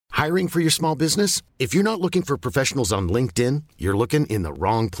Hiring for your small business? If you're not looking for professionals on LinkedIn, you're looking in the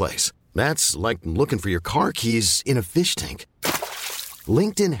wrong place. That's like looking for your car keys in a fish tank.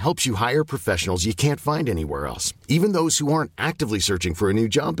 LinkedIn helps you hire professionals you can't find anywhere else, even those who aren't actively searching for a new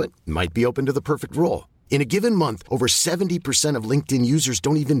job but might be open to the perfect role. In a given month, over 70% of LinkedIn users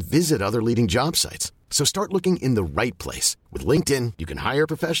don't even visit other leading job sites. So start looking in the right place. With LinkedIn, you can hire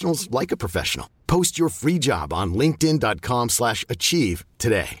professionals like a professional. Post your free job on linkedin.com/achieve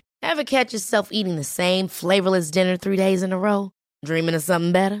today. Ever catch yourself eating the same flavorless dinner 3 days in a row? Dreaming of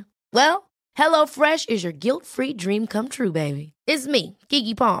something better? Well, HelloFresh is your guilt-free dream come true, baby. It's me,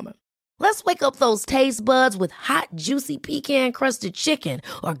 Keke Palmer. Let's wake up those taste buds with hot, juicy pecan-crusted chicken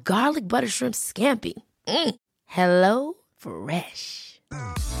or garlic butter shrimp scampi. Hello Fresh.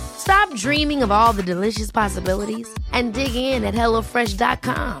 Stop dreaming of all the delicious possibilities and dig in at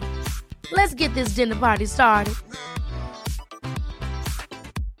HelloFresh.com. Let's get this dinner party started.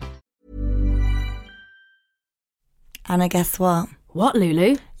 Anna, guess what? What,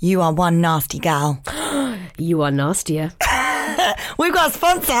 Lulu? You are one nasty gal. You are nastier. We've got a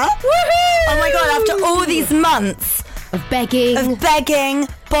sponsor. Woohoo! Oh my God, after all these months Of begging,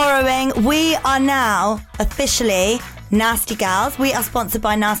 borrowing, we are now officially Nasty Gals. We are sponsored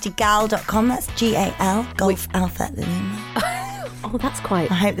by nastygal.com. That's GAL, Golf Alpha Lima. Oh, that's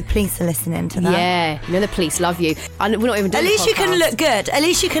quite... I hope the police are listening to that. Yeah, you know the police love you. And we're not even doing At least the you can podcast. look good. At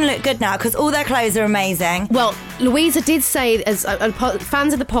least you can look good now because all their clothes are amazing. Well, Louisa did say, as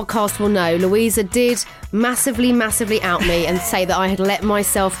fans of the podcast will know, Louisa did massively out me and say that I had let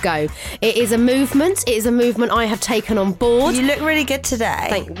myself go. It is a movement. It is a movement I have taken on board. You look really good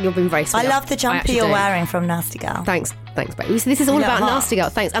today. You've been very sweet. I love the jumper you're wearing from Nasty Gal. Thanks, babe. This is all about Nasty Gal.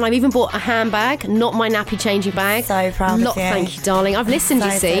 Thanks. And I've even bought a handbag, not my nappy changing bag. So proud of you. Thank you, darling. I've listened,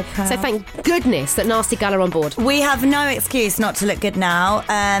 you see. So thank goodness that Nasty Gal are on board. We have no excuse not to look good now.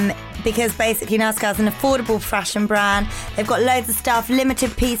 Because basically Nasty Gal's an affordable fashion brand. They've got loads of stuff,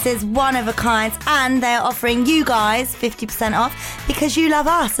 limited pieces, one of a kind, and they're offering you guys 50% off because you love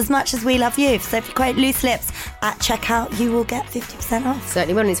us as much as we love you. So if you quote Loose Lips at checkout, you will get 50% off.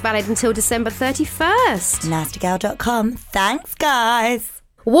 Certainly will, and it's valid until December 31st. nastygal.com. Thanks, guys.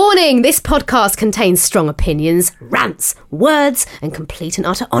 Warning, this podcast contains strong opinions, rants, words, and complete and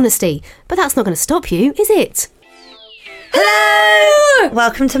utter honesty. But that's not going to stop you, is it? Hello!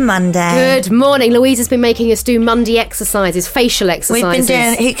 Welcome to Monday. Good morning. Louise has been making us do Monday exercises, facial exercises. We've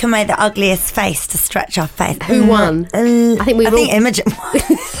been doing who can make the ugliest face to stretch our face. Who won? I think Imogen won.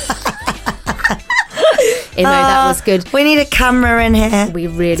 Imo, that was good. We need a camera in here. We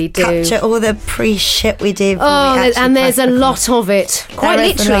really do. Capture all the pre-shit we do. And there's a lot of it. Quite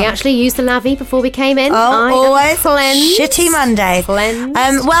literally, actually, used the lavvy before we came in. Always cleansed. Shitty Monday.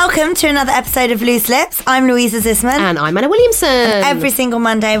 Cleansed. Welcome to another episode of Loose Lips. I'm Louisa Zisman. And I'm Anna Williamson. And every single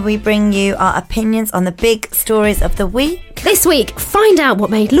Monday we bring you our opinions on the big stories of the week. This week, find out what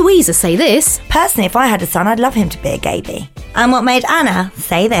made Louisa say this. Personally, if I had a son, I'd love him to be a gaby. And what made Anna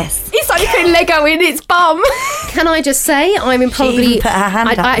say this. It's like putting Lego in its bum. Can I just say, I'm in probably... She even put her hand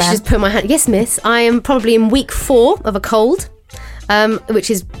up I actually there. just put my hand... Yes, miss. I am probably in week 4 of a cold,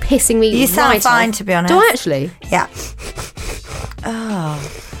 which is pissing me You sound right fine, off. to be honest. Do I actually? Yeah.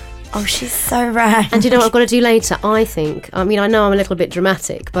 Oh, she's so right. And do you know what I've got to do later? I think... I mean, I know I'm a little bit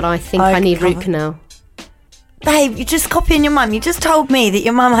dramatic, but I think I need root canal. Babe, you're just copying your mum. You just told me that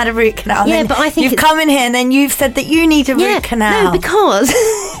your mum had a root canal. Yeah, but I think you've come in here and then you've said that you need a root canal. No, because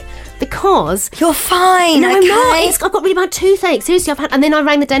you're fine. No, okay? I'm not. I've got really bad toothache. Seriously, and then I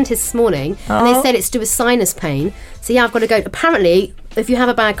rang the dentist this morning and they said it's to do with sinus pain. So yeah, I've got to go. Apparently, if you have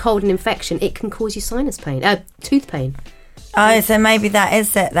a bad cold and infection, it can cause you sinus pain, tooth pain. Oh, so maybe that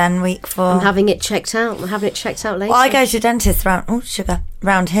is it then, week 4. I'm having it checked out. I'm having it checked out later. Well, I go to the dentist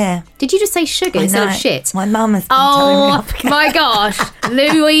round here. Did you just say sugar instead of shit? My mum has been telling me off. Oh my gosh,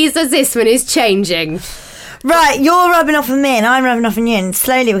 Louisa Zisman is changing. Right, you're rubbing off on me and I'm rubbing off on you, and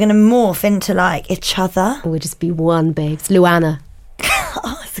slowly we're going to morph into like each other. We'll just be one, babes. Luana.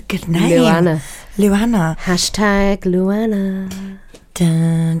 Oh, it's a good name. Luana. Hashtag Luana.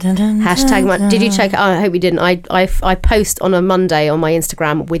 Dun, dun, dun, Hashtag. dun, Did you check? Oh, I hope you didn't. I post on a Monday on my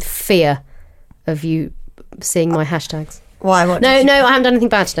Instagram with fear of you seeing my hashtags. Why? No, I haven't done anything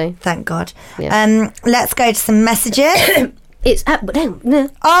bad today. Thank God. Yeah. Let's go to some messages. It's no.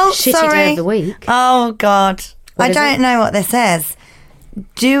 Oh, Shitty sorry. day of the week. Oh God, What I is don't it? know what this is.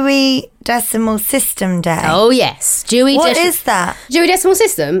 Dewey Decimal System Day. Oh yes, What is that? Dewey Decimal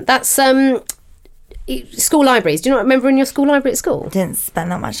System? That's school libraries. Do you not remember in your school library at school? Didn't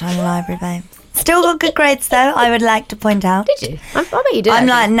spend that much time in the library, babe. Still got good grades though, I would like to point out. Did you? I bet you did. I'm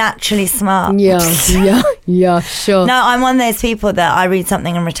like naturally smart. Yeah, sure. No, I'm one of those people that I read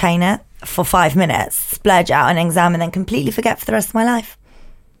something and retain it for 5 minutes, splurge out an exam and then completely forget for the rest of my life.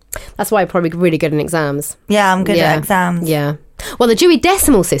 That's why I'm probably really good in exams. Yeah, I'm good at exams. Yeah. Well, the Dewey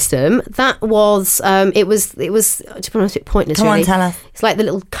Decimal System, that was, it was, to be honest, a bit pointless, Come really. on, tell us. It's like the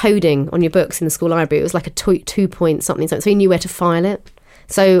little coding on your books in the school library. It was like a 2 point something, so you knew where to file it.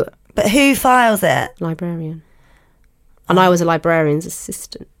 So... But who files it? Librarian. And I was a librarian's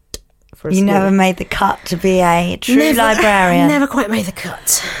assistant. You never made the cut to be a true librarian. Never quite made the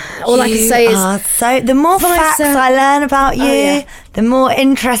cut. All I can say is... So the more facts I learn about you, the more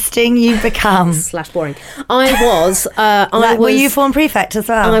interesting you become. / boring. I was... Were you form prefect as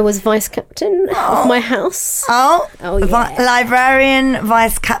well? I was vice captain of my house. Oh yeah. Librarian,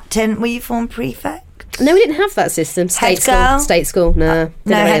 vice captain. Were you form prefect? No, we didn't have that system. State school. No,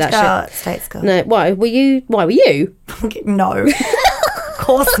 head that girl, shit. state school. No, why were you? No, of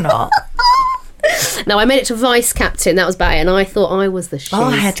course not. No, I made it to vice captain. That was about it, and I thought I was the shit.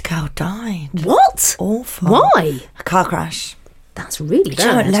 Our head girl died. What? Awful. Why? A car crash. That's really Do you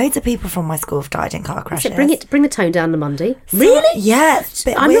know bad. what? Loads of people from my school have died in car crashes. Bring the tone down to Monday. Really? Yeah, it's a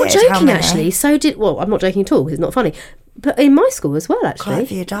bit I'm weird not joking, how many. actually. I'm not joking at all because it's not funny. But in my school as well, actually. Quite a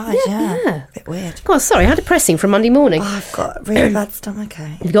few died, yeah. Yeah. A bit weird. God, sorry, how depressing for a Monday morning. Oh, I've got a really bad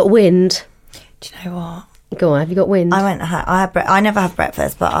stomachache. You've got wind. Do you know what? Go on, have you got wind? I never have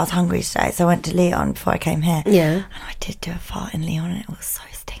breakfast, but I was hungry today, so I went to Leon before I came here. Yeah. And I did do a fart in Leon, and it was so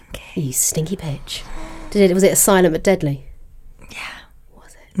stinky. You stinky bitch. Was it silent but deadly? Yeah.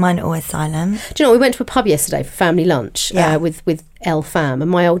 Was it? Mine are always silent. Do you know, we went to a pub yesterday for family lunch with El Fam, and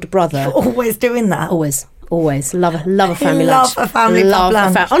my older brother... You're always doing that. Always love a family lunch. Love a family pub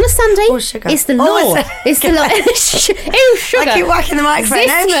lunch. On a Sunday, Oh, sugar. it's the law. It's the law. Ew, sugar. I keep whacking the microphone.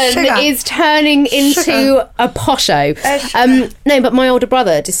 This man is turning into a posho. No, but my older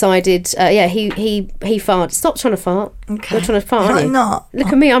brother decided. He farted. Stop trying to fart. Okay. You're trying to fart, aren't you? I'm not. Look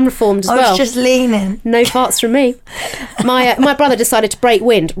at me. I'm reformed as I well. was just leaning. No farts from me. My brother decided to break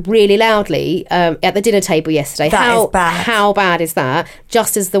wind really loudly at the dinner table yesterday. That is bad. How bad is that?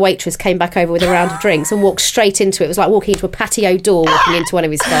 Just as the waitress came back over with a round of drinks and walked straight into it. It was like walking into a patio door, walking into one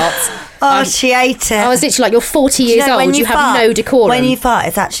of his farts. She ate it. I was literally like, you're 40 years old, you have no decorum. When you fart,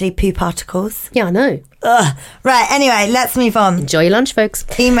 it's actually poo particles. Yeah, I know. Ugh. Right, anyway, let's move on. Enjoy your lunch, folks.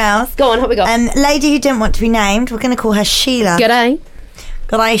 Emails. Go on, what we got? Lady who didn't want to be named, we're going to call her Sheila. G'day.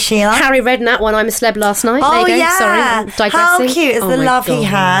 G'day, Sheila. Harry read that one, I'm a celeb last night. Oh, there you go. yeah. Sorry, I'm digressing. How cute is the my love he God.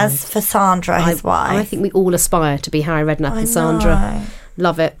 has for Sandra, his wife? I think we all aspire to be Harry Redknapp and Sandra. know.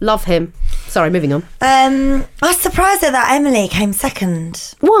 Love it. Love him. Sorry, moving on. I was surprised that Emily came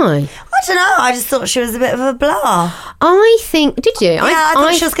second. Why? I don't know. I just thought she was a bit of a blah. I think... Did you? Yeah, I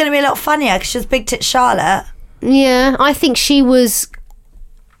thought she was going to be a lot funnier because she was big tit Charlotte. Yeah, I think she was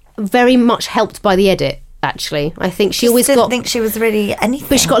very much helped by the edit, actually. I think she always didn't think she was really anything.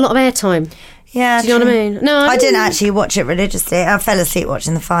 But she got a lot of airtime. Yeah, do you know what I mean? No, I didn't actually watch it religiously. I fell asleep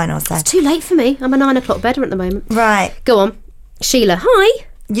watching the final. So It's too late for me. I'm a 9 o'clock bedder at the moment. right, Go on. Sheila, hi.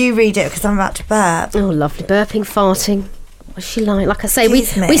 you read it because I'm about to burp. Oh, lovely. Burping, farting. What's she like? Like I say, we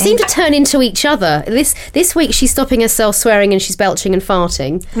Excuse me. seem to turn into each other. This week she's stopping herself swearing and she's belching and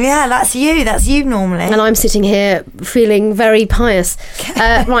farting. Yeah, that's you. That's you normally. And I'm sitting here feeling very pious.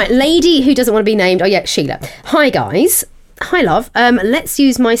 Right, lady who doesn't want to be named. Oh, yeah, Sheila. Hi, guys. Hi, love. Let's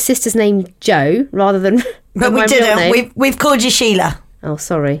use my sister's name, Jo, rather than But we my real didn't. name. We've called you Sheila. Oh,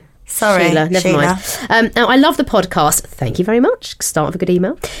 sorry. Sorry, Sheila, never Sheila. mind. Now, I love the podcast. Thank you very much. Start with a good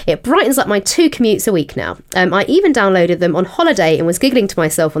email. It brightens up my 2 commutes a week now. I even downloaded them on holiday and was giggling to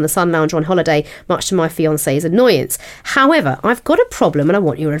myself on the Sun Lounger on holiday, much to my fiance's annoyance. However, I've got a problem and I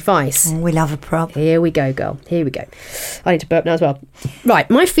want your advice. We love a prop. Here we go, girl. Here we go. I need to burp now as well. Right,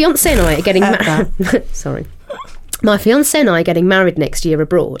 my fiance and I are getting married. Sorry. My fiance and I are getting married next year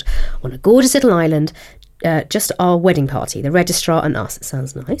abroad on a gorgeous little island. Just our wedding party, the registrar and us. It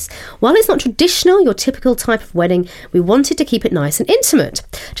sounds nice. While it's not traditional, your typical type of wedding, we wanted to keep it nice and intimate.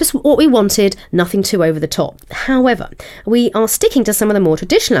 Just what we wanted, nothing too over the top. However, we are sticking to some of the more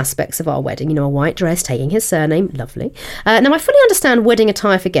traditional aspects of our wedding. You know, a white dress, taking his surname, lovely. Now, I fully understand wedding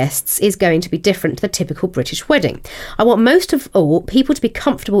attire for guests is going to be different to the typical British wedding. I want most of all people to be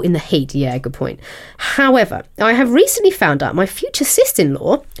comfortable in the heat. Yeah, good point. However, I have recently found out my future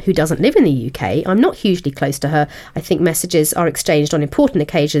sister-in-law, who doesn't live in the UK, I'm not hugely close to her. I think messages are exchanged on important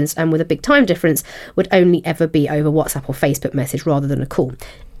occasions and with a big time difference would only ever be over WhatsApp or Facebook message rather than a call.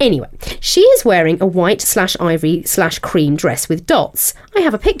 Anyway, she is wearing a white/ivory/cream dress with dots. I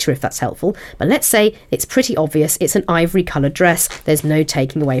have a picture if that's helpful, but let's say it's pretty obvious it's an ivory coloured dress. There's no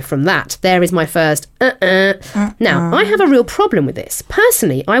taking away from that. There is my first Now, I have a real problem with this.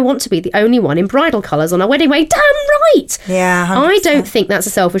 Personally, I want to be the only one in bridal colours on our wedding day. Damn right! Yeah, 100%. I don't think that's a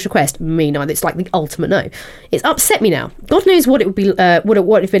selfish request. Me neither. It's like the ultimate no. It's upset me now. God knows what it would be. What it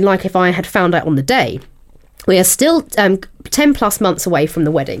would have been like if I had found out on the day. We are still 10 plus months away from the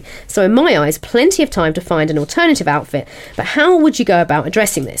wedding, so in my eyes, plenty of time to find an alternative outfit. But how would you go about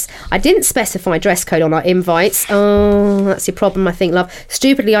addressing this? I didn't specify dress code on our invites. Oh, that's your problem, I think, love.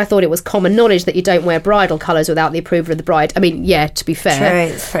 Stupidly, I thought it was common knowledge that you don't wear bridal colours without the approval of the bride. I mean, yeah, to be fair.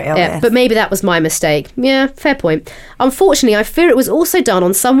 True, it's pretty obvious. Yeah, but maybe that was my mistake. Yeah, fair point. Unfortunately, I fear it was also done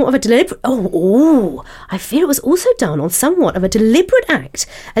on somewhat of a deliberate... I fear it was also done on somewhat of a deliberate act,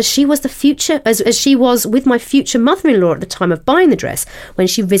 as she was as she was with my future mother-in-law at the time of buying the dress when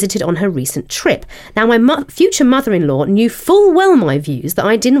she visited on her recent trip. Now, my future mother-in-law knew full well my views that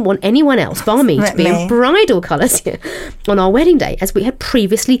I didn't want anyone else bar me to be in bridal colours on our wedding day, as we had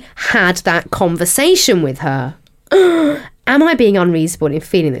previously had that conversation with her. Am I being unreasonable in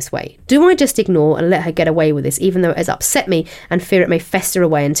feeling this way? Do I just ignore and let her get away with this, even though it has upset me and fear it may fester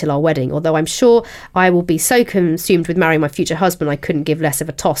away until our wedding? Although I'm sure I will be so consumed with marrying my future husband, I couldn't give less of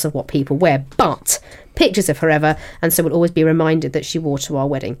a toss of what people wear. But pictures of her ever, and so will always be reminded that she wore to our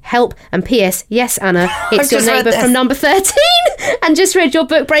wedding. Help. And P.S. Yes, Anna, it's your neighbour from number 13 and just read your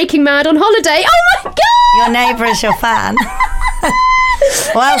book Breaking Mad on holiday. Oh my God! Your neighbour is your fan.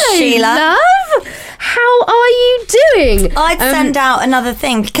 Well, Hello, Sheila. love. How are you doing? I'd send out another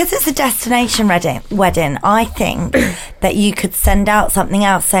thing because it's a destination wedding. I think that you could send out something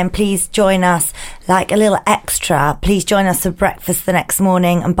else saying, please join us, like a little extra. Please join us for breakfast the next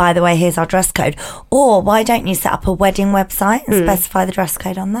morning. And by the way, here's our dress code. Or why don't you set up a wedding website and specify the dress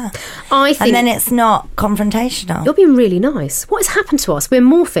code on there? I think, and then it's not confrontational. you're being really nice. What has happened to us? We're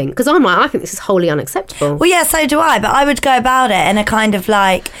morphing. Because I think this is wholly unacceptable. Well, yeah, so do I. But I would go about it in a kind of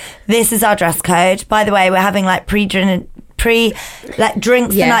like, this is our dress code. By the way, we're having like drinks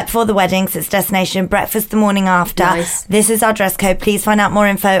the night before the wedding, so it's destination, breakfast the morning after. Nice. This is our dress code. Please find out more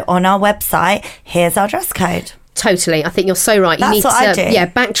info on our website. Here's our dress code. Totally. I think you're so right. That's you need what to I do. Yeah,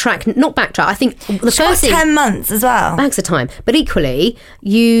 not backtrack. I think the first thing, 10 months as well. bags of time. But equally,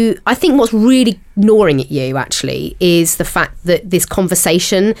 I think what's really gnawing at you actually is the fact that this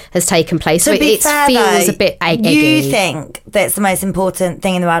conversation has taken place. So it feels a bit eggy. You think that's the most important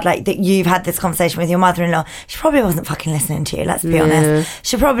thing in the world, like that you've had this conversation with your mother-in-law. She probably wasn't fucking listening to you, let's be honest.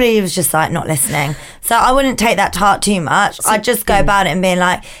 She probably was just like not listening. So I wouldn't take that to heart too much. I'd just go about it and being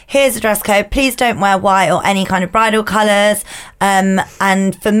like, here's the dress code. Please don't wear white or any kind of bridal colours.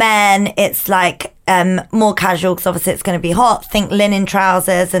 And for men, it's like more casual because obviously it's going to be hot. Think linen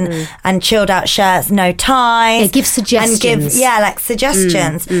trousers and chilled out shirts, no ties. Yeah, give suggestions.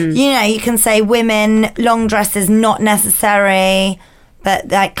 Suggestions. You know, you can say women, long dresses not necessary. But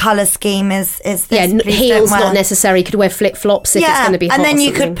like colour scheme is this. Yeah, heels not necessary. Could wear flip flops if it's going to be hot. And then or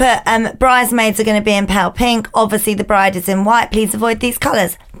you could put bridesmaids are going to be in pale pink. Obviously, the bride is in white. Please avoid these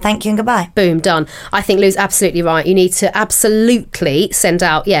colours. Thank you and goodbye. Boom, done. I think Lou's absolutely right. You need to absolutely send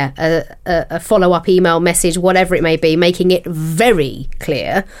out, a follow-up email message, whatever it may be, making it very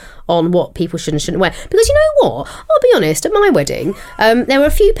clear on what people should and shouldn't wear. Because you know what? I'll be honest, at my wedding, there were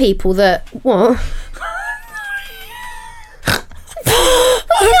a few people that... What?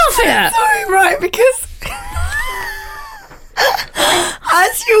 What are you laughing at? Sorry, right, because...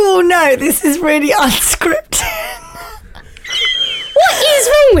 as you all know, this is really unscripted. What is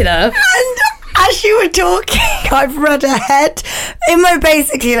wrong with her? And as you were talking, I've read ahead.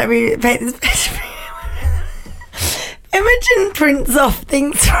 Basically, let me paint this picture for you. Imogen prints off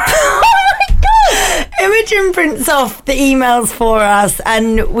things for us. Oh my God! Imogen prints off the emails for us,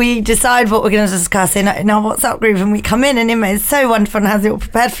 and we decide what we're going to discuss in our WhatsApp group, and we come in, and Emma is so wonderful and has it all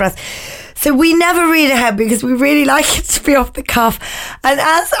prepared for us. So we never read ahead because we really like it to be off the cuff. And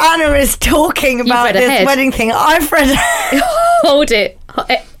as Anna is talking about this wedding thing, I've read ahead. Hold it.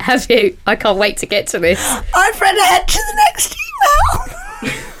 Have you? I can't wait to get to this. I've read ahead to the next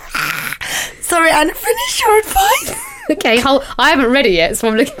email. Sorry, Anna, finish your advice. Okay, I haven't read it yet, so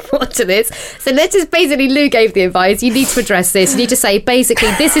I'm looking forward to this. So let's just basically, Lou gave the advice. You need to address this. You need to say, basically,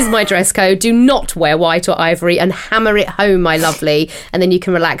 this is my dress code. Do not wear white or ivory, and hammer it home, my lovely. And then you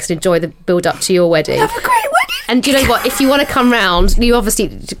can relax and enjoy the build up to your wedding. Have a great wedding. And do you know what? If you want to come round, you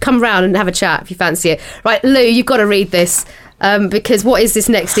obviously come round and have a chat if you fancy it. Right, Lou, you've got to read this. Because what is this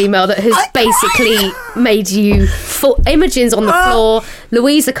next email that has basically made you... Imogen's on the floor.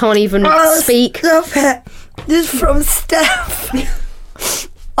 Louisa can't even speak. Stop it. This is from Steph.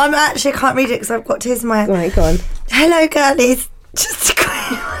 I can't read it because I've got tears in my eyes. Right, go on. Hello, girlies. Just a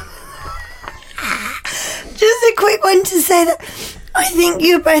quick one to say that I think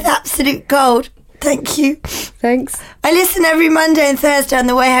you're both absolute gold. Thank you. Thanks. I listen every Monday and Thursday on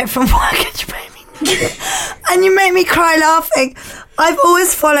the way home from work and you make me cry laughing. I've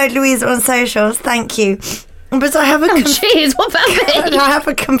always followed Louisa on socials. Thank you. But I have a Cheers. What about me? I have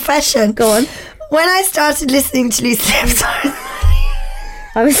a confession. Go on. When I started listening to Lucy,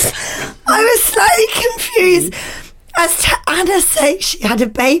 I was slightly confused as to Anna saying she had a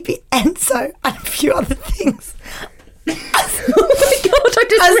baby, Enzo, and a few other things. Oh my God,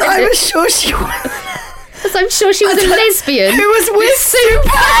 I was sure she was. As I'm sure she was a lesbian. Who was with Sue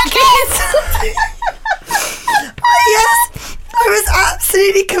Perkins. Yes, I was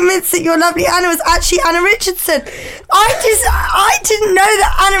absolutely convinced that your lovely Anna was actually Anna Richardson. I didn't know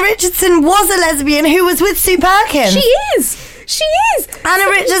that Anna Richardson was a lesbian who was with Sue Perkins. She is. Anna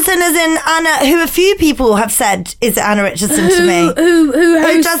Richardson is in Anna, who a few people have said is Anna Richardson to me. Who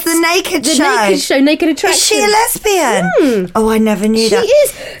does the Naked Show? Naked Show, Naked Attraction. Is she a lesbian? Oh, I never knew that. She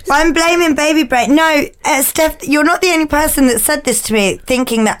is. I'm blaming Baby Brain. No, Steph, you're not the only person that said this to me,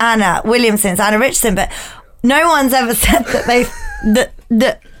 thinking that Anna Williamson's Anna Richardson, but no one's ever said that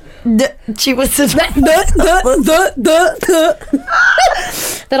she was that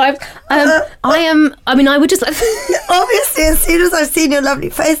I would just obviously as soon as I've seen your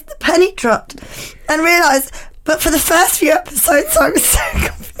lovely face, the penny dropped and realised, but for the first few episodes I was so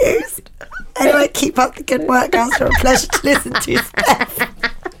confused. Anyway, keep up the good work, guys. They're a pleasure to listen to.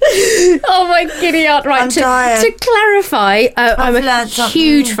 Oh my giddy aunt. Right, to clarify, I'm a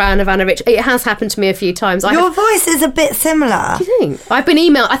huge fan of Anna Rich. It has happened to me a few times. Your voice is a bit similar. Do you think? I've been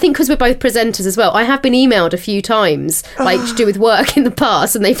emailed, I think because we're both presenters as well, I have been emailed a few times, like to do with work in the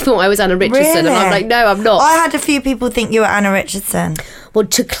past, and they thought I was Anna Richardson. Really? And I'm like, no, I'm not. I had a few people think you were Anna Richardson. Well,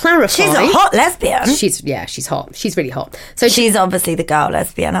 to clarify, she's a hot lesbian. She's hot. She's really hot. So she's obviously the girl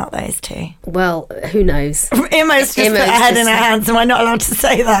lesbian, aren't those two? Well, who knows? Immo's just put her head in her hands. Am I not allowed to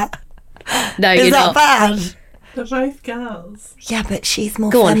say that? No, you're not. Is that bad? They're both girls. Yeah, but she's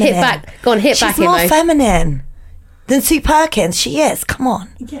more feminine. Hit back, she's Immo. She's more feminine than Sue Perkins. She is. Come on.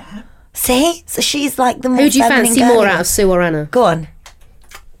 Yeah. See? So she's like the more Who do you feminine fancy more out of, Sue or Anna? Go on.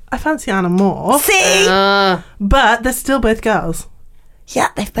 I fancy Anna more. See? But they're still both girls. Yeah,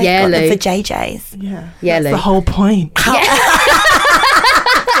 they've both got the JJs. Yeah. That's the whole point.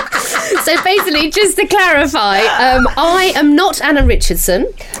 So basically, just to clarify, I am not Anna Richardson,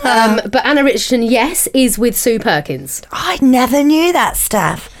 but Anna Richardson, yes, is with Sue Perkins. I never knew that,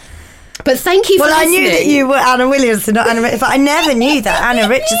 Steph. But thank you for listening. I knew that you were Anna Williamson, not Anna Richardson, but I never knew that Anna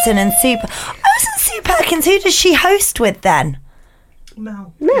Richardson and Sue... I wasn't Sue Perkins. Who does she host with then?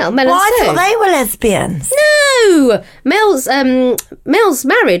 Mel and Sue. I thought they were lesbians. No, Mel's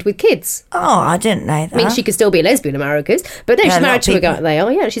married with kids. Oh, I didn't know that. I mean, she could still be a lesbian America's, but no, she's married to a guy. They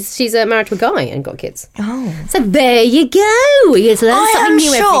are, yeah. She's married to a guy and got kids. Oh, so there you go. You learn something new every day. I am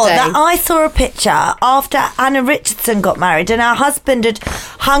sure that I saw a picture after Anna Richardson got married, and her husband had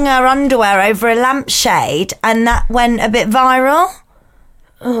hung her underwear over a lampshade, and that went a bit viral.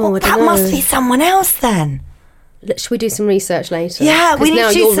 Oh, that must be someone else then. Should we do some research later? Yeah, we need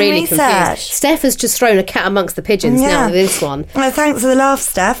to do some research. Confused. Steph has just thrown a cat amongst the pigeons now with this one. Well, thanks for the laugh,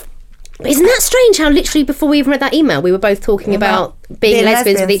 Steph. Isn't that strange how literally before we even read that email, we were both talking about being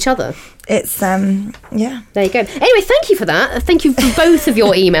lesbians with each other? It's, yeah. There you go. Anyway, thank you for that. Thank you for both of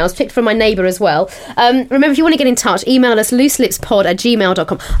your emails, particularly from my neighbour as well. Remember, if you want to get in touch, email us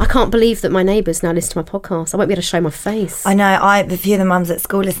looselipspod@gmail.com. I can't believe that my neighbours now listen to my podcast. I won't be able to show my face. I know. A few of the mums at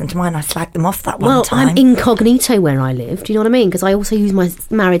school listen to mine. I slagged them off that one time. Well, I'm incognito where I live. Do you know what I mean? Because I also use my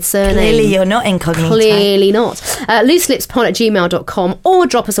married surname. Clearly you're not incognito. Clearly not. Looselipspod@gmail.com or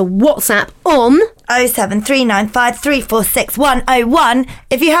drop us a WhatsApp on 07395346101.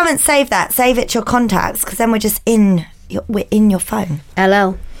 If you haven't saved that, save it to your contacts, because then we're just in your phone.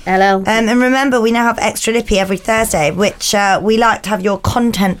 LL. And remember, we now have Extra Lippy every Thursday, which we like to have your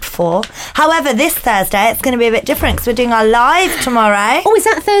content for. However, this Thursday it's going to be a bit different because we're doing our live tomorrow. Oh, is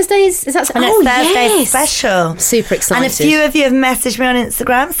that Thursday's? Is that? And it's Thursday's special. I'm super excited. And a few of you have messaged me on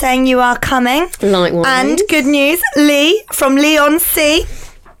Instagram saying you are coming. Likewise. And good news, Lee from Leon C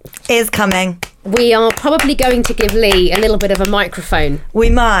is coming. We are probably going to give Lee a little bit of a microphone.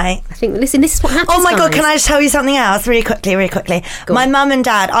 We might. I think, listen, this is what happens. Oh my God, guys. can I just tell you something else really quickly? My mum and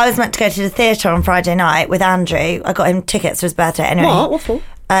dad, I was meant to go to the theatre on Friday night with Andrew. I got him tickets for his birthday. Anyway, What for?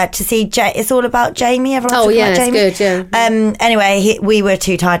 To see It's All About Jamie. Everyone's talking about Jamie. It's good, yeah. Anyway, we were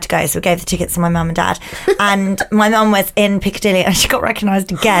too tired to go, so we gave the tickets to my mum and dad. And my mum was in Piccadilly and she got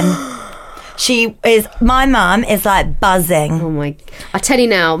recognised again. My mum is like buzzing. Oh I tell you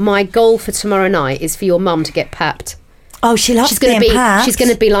now, my goal for tomorrow night is for your mum to get papped. Oh, she loves being papped. She's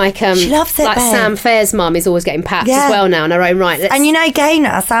going to be like she loves it, like babe. Sam Fair's mum is always getting papped as well now in her own right. And you know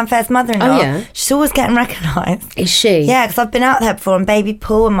Gaynor, Sam Fair's mother-in-law? Oh, yeah. She's always getting recognised. Is she? Yeah, because I've been out there before and baby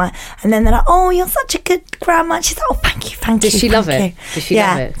Paul and then they're like, oh, you're such a good grandma. And she's like, oh, thank you. Does she love it? Does she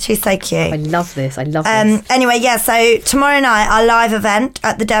love it? She's so cute. I love this. This. Anyway, yeah, so tomorrow night, our live event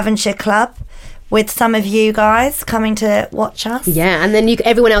at the Devonshire Club with some of you guys coming to watch us. Yeah, and then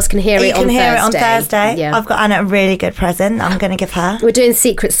everyone else can hear it on Thursday. You can hear it on Thursday. Yeah. I've got Anna a really good present I'm going to give her. We're doing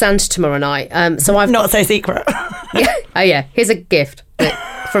Secret Santa tomorrow night. So I've Not so secret. Yeah. Oh, yeah. Here's a gift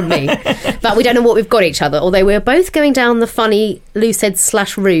from me. But we don't know what we've got each other, although we're both going down the funny, loose-/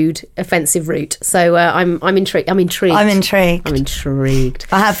 offensive route. So I'm intrigued. I'm intrigued.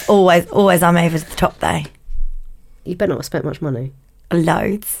 I have always I'm over the top, though. You better not have spent much money.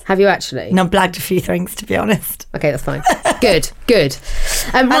 Loads. Have you actually? And I've blagged a few things, to be honest. Okay, that's fine. Good.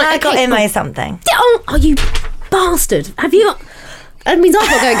 And I got Imo something. Oh, you bastard. Have you... That means I've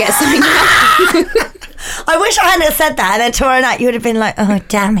got to go and get something now. I wish I hadn't said that, and then tomorrow night you would have been like, oh,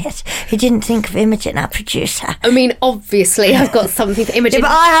 damn it. He didn't think of Imogen, our producer. I mean, obviously, I've got something for Imogen. Yeah,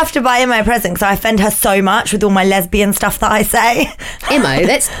 but I have to buy Imo a present because I offend her so much with all my lesbian stuff that I say. Imo,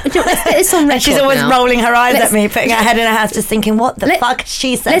 let's get this on record. She's always now. rolling her eyes at me, putting her head in her hands, just thinking, what the fuck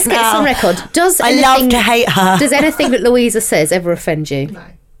she said. Let's get this on record. I love to hate her. Does anything that Louisa says ever offend you? No.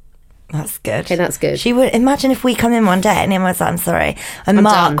 That's good. Okay, that's good. She would imagine if we come in one day and Emma was like, I'm sorry. And I'm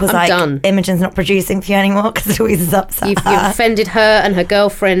Mark was like, done. Imogen's not producing for you anymore because Louise is upset. You've offended her and her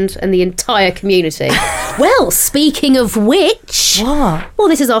girlfriend and the entire community. Well, speaking of which... What? Well,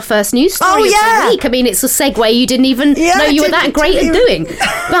 this is our first news story of the week. I mean, it's a segue you didn't even know you were that great at doing.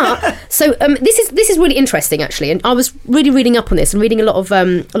 But, so, this is really interesting, actually. And I was really reading up on this and reading a lot of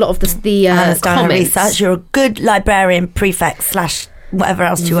the Anna's done her comments. research. You're a good librarian, prefect / whatever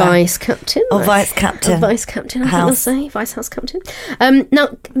else you are. Vice captain. Or vice captain. Vice captain, I think they'll say. Vice house captain.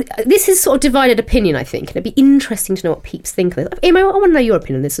 Now, this is sort of divided opinion, I think, and it'd be interesting to know what peeps think of this. Emma, I want to know your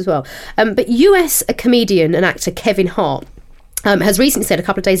opinion on this as well. But US comedian and actor Kevin Hart has recently said a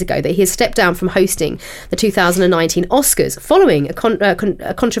couple of days ago that he has stepped down from hosting the 2019 Oscars following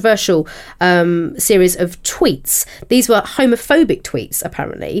a controversial series of tweets. These were homophobic tweets,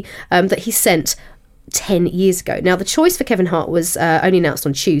 apparently, that he sent 10 years ago. Now, the choice for Kevin Hart was only announced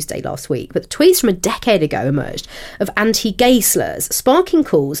on Tuesday last week, but the tweets from a decade ago emerged of anti-gay slurs, sparking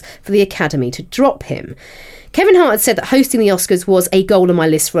calls for the Academy to drop him. Kevin Hart had said that hosting the Oscars was a goal on my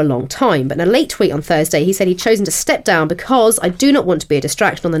list for a long time, but in a late tweet on Thursday, he said he'd chosen to step down because I do not want to be a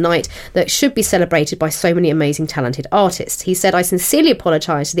distraction on the night that should be celebrated by so many amazing, talented artists. He said, I sincerely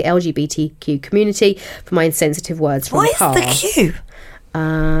apologise to the LGBTQ community for my insensitive words from the past. What is the Q?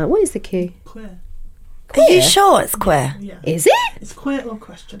 What is the Q? Queer. Are you sure it's queer? Yeah. Is it? It's queer or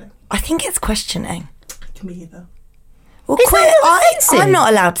questioning. I think it's questioning. It can be either. Well, Is queer. that not offensive? I'm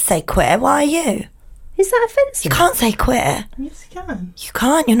not allowed to say queer. Why are you? Is that offensive? You can't say queer. Yes, you can. You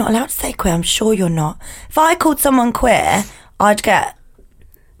can't. You're not allowed to say queer. I'm sure you're not. If I called someone queer, I'd get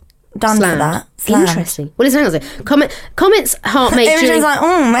done for that. Slammed. Interesting. Well, listen, hang on a second. Comments Hart made Imogen's during...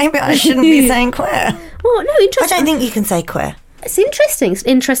 like, maybe I shouldn't be saying queer. Well, no, I interesting. don't think you can say queer. It's interesting. It's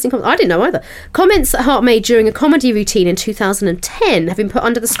interesting. I didn't know either. Comments that Hart made during a comedy routine in 2010 have been put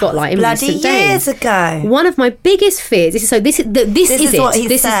under the spotlight in Bloody recent years days. ago. One of my biggest fears. This is it. This is what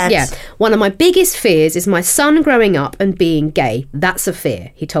he said. One of my biggest fears is my son growing up and being gay. That's a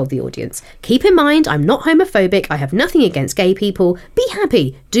fear, he told the audience. Keep in mind, I'm not homophobic. I have nothing against gay people. Be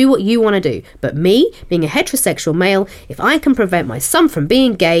happy. Do what you want to do. But me, being a heterosexual male, if I can prevent my son from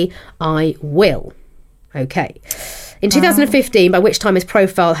being gay, I will. Okay. In 2015, by which time his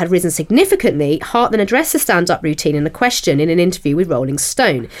profile had risen significantly, Hart then addressed the stand-up routine in a question in an interview with Rolling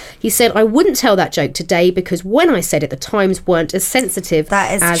Stone. He said, I wouldn't tell that joke today because when I said it, the times weren't as sensitive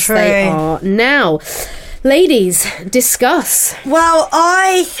as true. they are now. Ladies, discuss. Well,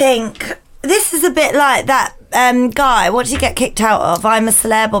 I think this is a bit like that guy. What did he get kicked out of? I'm a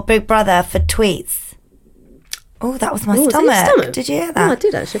Celeb or Big Brother for tweets. Oh, that was my Was it your stomach. Did you hear that? Oh, I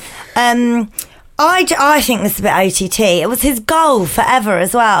did actually. I think this is a bit OTT. It was his goal forever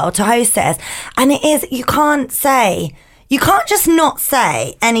as well to host this. And it is, you can't just not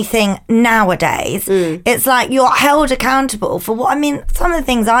say anything nowadays. It's like you're held accountable for some of the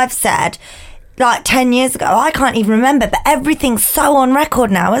things I've said like 10 years ago, I can't even remember, but everything's so on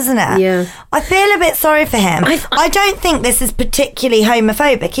record now, isn't it? Yeah. I feel a bit sorry for him. I don't think this is particularly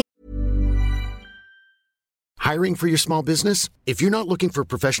homophobic. Hiring for your small business? If you're not looking for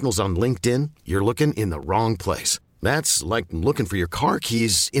professionals on LinkedIn, you're looking in the wrong place. That's like looking for your car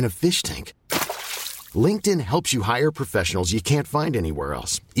keys in a fish tank. LinkedIn helps you hire professionals you can't find anywhere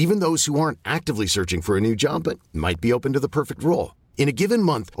else, even those who aren't actively searching for a new job but might be open to the perfect role. In a given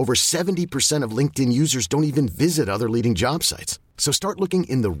month, over 70% of LinkedIn users don't even visit other leading job sites. So start looking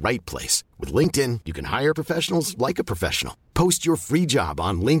in the right place. With LinkedIn, you can hire professionals like a professional. Post your free job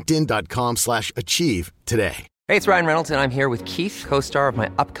on linkedin.com/achieve today. Hey, it's Ryan Reynolds, and I'm here with Keith, co-star of my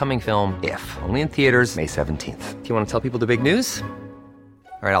upcoming film, If, only in theaters May 17th. Do you want to tell people the big news?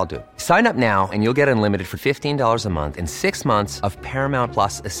 All right, I'll do it. Sign up now and you'll get unlimited for $15 a month and 6 months of Paramount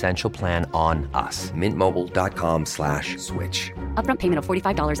Plus Essential Plan on us. MintMobile.com/switch. Upfront payment of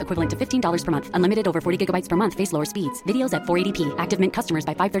 $45 equivalent to $15 per month. Unlimited over 40 gigabytes per month. Face lower speeds. Videos at 480p. Active Mint customers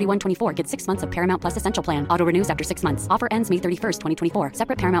by 531.24 get 6 months of Paramount Plus Essential Plan. Auto renews after 6 months. Offer ends May 31st, 2024.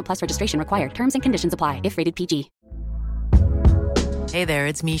 Separate Paramount Plus registration required. Terms and conditions apply if rated PG. Hey there,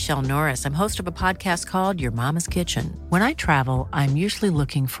 it's Michelle Norris. I'm host of a podcast called Your Mama's Kitchen. When I travel, I'm usually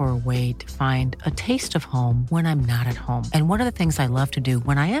looking for a way to find a taste of home when I'm not at home. And one of the things I love to do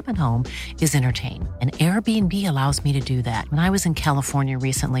when I am at home is entertain. And Airbnb allows me to do that. When I was in California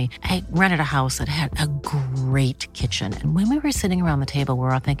recently, I rented a house that had a great kitchen. And when we were sitting around the table, we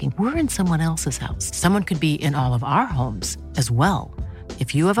were all thinking, we're in someone else's house. Someone could be in all of our homes as well.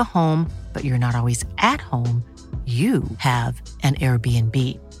 If you have a home, but you're not always at home, you have an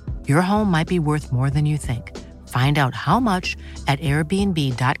Airbnb. Your home might be worth more than you think. Find out how much at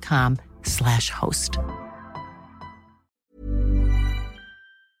airbnb.com/host.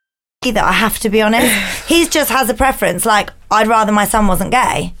 Either, I have to be honest. He just has a preference. Like, I'd rather my son wasn't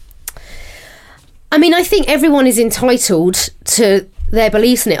gay. I mean, I think everyone is entitled to their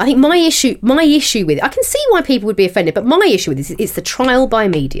beliefs in it. I think my issue with it, I can see why people would be offended, but my issue with this is the trial by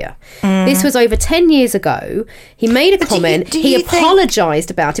media. This was over 10 years ago. He made a comment. He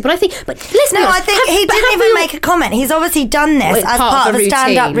apologised about it, but I think, but listen, no, I think he didn't even make a comment. He's obviously done this as part of a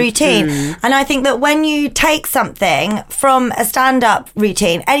stand-up routine. And I think that when you take something from a stand-up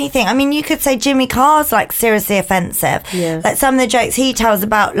routine, anything, I mean, you could say Jimmy Carr's like seriously offensive. Yeah. Like some of the jokes he tells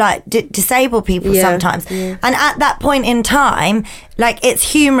about like disabled people sometimes. Yeah. And at that point in time, like,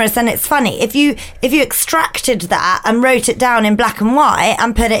 it's humorous and it's funny. If you extracted that and wrote it down in black and white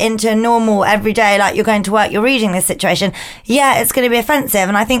and put it into a normal everyday, like you're going to work, you're reading this situation, it's going to be offensive.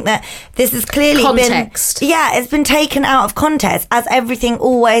 And I think that this has clearly context. It's been taken out of context, as everything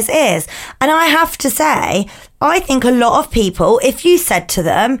always is. And I have to say, I think a lot of people, if you said to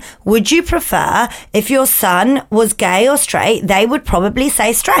them, would you prefer if your son was gay or straight, they would probably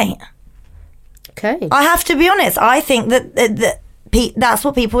say straight. Okay. I have to be honest. I think that that's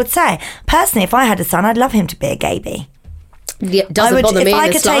what people would say. Personally, if I had a son, I'd love him to be a gayby. Yeah, doesn't bother me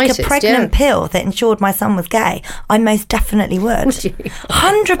in the slightest. If I could take a pregnant pill that ensured my son was gay, I most definitely would. Would you?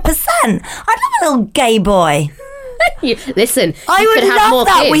 100%. I'd love a little gay boy. Listen, I would have love more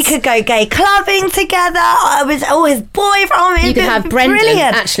that. kids. We could go gay clubbing together. I was his boyfriend. You could have Brendan.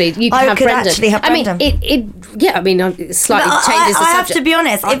 Brilliant. Actually, you could have Brendan. Actually have Brendan. I mean, it slightly changes the subject. I have to be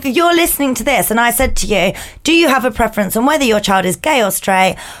honest. If you're listening to this and I said to you, do you have a preference on whether your child is gay or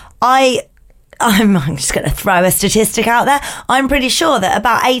straight? I'm just going to throw a statistic out there. I'm pretty sure that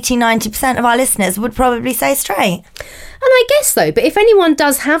about 80-90% of our listeners would probably say straight. And I guess though, but if anyone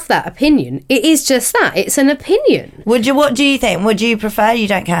does have that opinion, it is just that. It's an opinion. What do you think? Would you prefer? You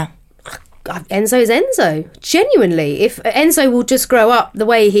don't care? Enzo's Enzo. Genuinely, if Enzo will just grow up the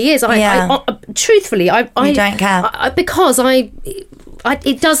way he is, truthfully, I don't care because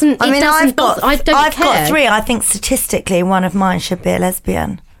it doesn't. I've got three. I think statistically, one of mine should be a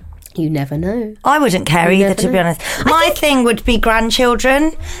lesbian. You never know. I wouldn't care either, to be honest. My thing would be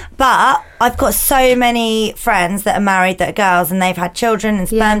grandchildren, but I've got so many friends that are married that are girls and they've had children and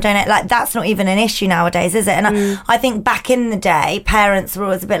sperm donate. Like, that's not even an issue nowadays, is it? And I think back in the day, parents were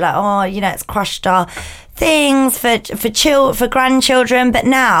always a bit like, oh, it's crushed our things for grandchildren. But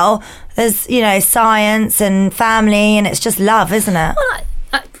now there's, science and family and it's just love, isn't it? Well,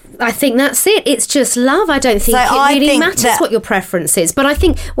 I think that's it. It's just love. I don't think it really matters what your preference is. But I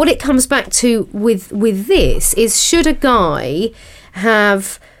think what it comes back to with this is, should a guy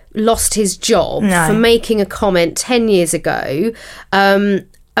have lost his job for making a comment 10 years ago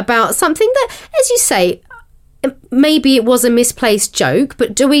about something that, as you say, maybe it was a misplaced joke,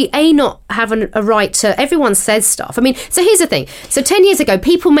 but do we not have a right to... Everyone says stuff. I mean, so here's the thing. So 10 years ago, I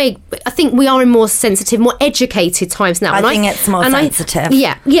think we are in more sensitive, more educated times now. I think it's more sensitive.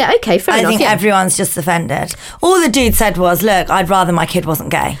 Okay, fair enough. I think everyone's just offended. All the dude said was, look, I'd rather my kid wasn't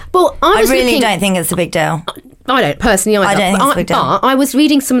gay. Well, I really don't think it's a big deal. I don't personally either. I don't think it's a big deal. But I was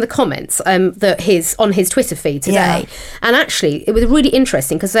reading some of the comments on his Twitter feed today, and actually it was really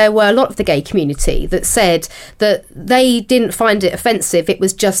interesting because there were a lot of the gay community that said that they didn't find it offensive. It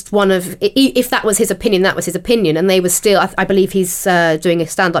was just if that was his opinion, that was his opinion, and they were still. I believe he's doing a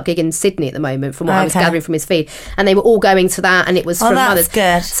stand-up gig in Sydney at the moment, from what I was gathering from his feed, and they were all going to that, and it was from others.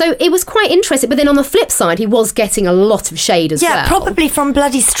 Good. So it was quite interesting. But then on the flip side, he was getting a lot of shade as well. Yeah, probably from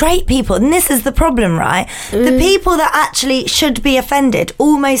bloody straight people, and this is the problem, right? The people that actually should be offended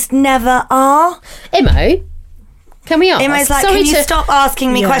almost never are. Imo, can we ask? Imo's like, can you stop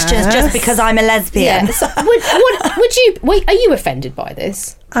asking me questions just because I'm a lesbian? Yeah. So are you offended by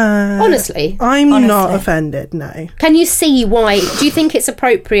this? Honestly? I'm not offended, no. Can you see why? Do you think it's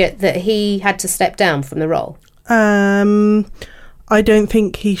appropriate that he had to step down from the role? I don't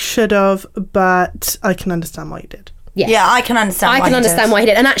think he should have, but I can understand why he did. Yeah, I can understand why he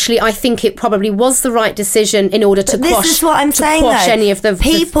did. And actually, I think it probably was the right decision in order to quash, this is what I'm saying, quash though. any of the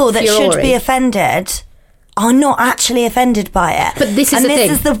people that fury. should be offended are not actually offended by it. But this is the thing. And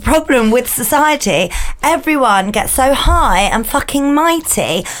this is the problem with society. Everyone gets so high and fucking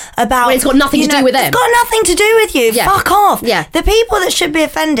mighty about... Well, it's got nothing to do with them. It's got nothing to do with you. Yeah. Fuck off. Yeah. The people that should be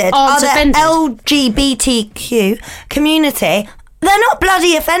offended are the LGBTQ community. They're not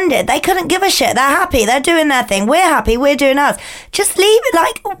bloody offended. They couldn't give a shit. They're happy. They're doing their thing. We're happy. We're doing ours. Just leave it.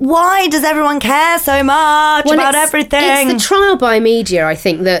 Like, why does everyone care so much about everything? It's the trial by media, I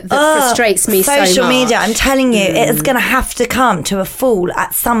think, that frustrates me so much. Social media, I'm telling you, it is going to have to come to a fall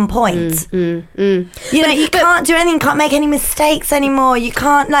at some point. You know, you can't do anything. You can't make any mistakes anymore. You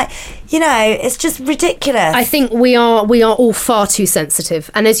can't, it's just ridiculous. I think we are all far too sensitive.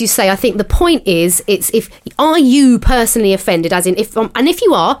 And as you say, I think the point is, are you personally offended? As in, if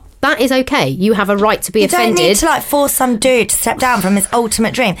you are, that is okay. You have a right to be offended. You don't need to force some dude to step down from his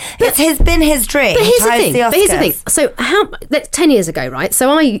ultimate dream. It's been his dream. But here's the thing. So that's 10 years ago, right?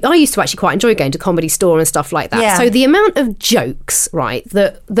 So I used to actually quite enjoy going to Comedy Store and stuff like that. Yeah. So the amount of jokes, right,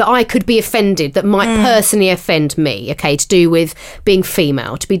 that I could be offended, that might personally offend me, okay, to do with being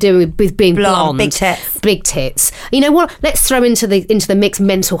female, to be doing with being blonde, big tits. You know what? Let's throw into the mix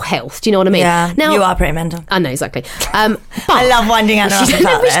mental health. Do you know what I mean? Yeah. Now, you are pretty mental. I know exactly. But I love winding Anna up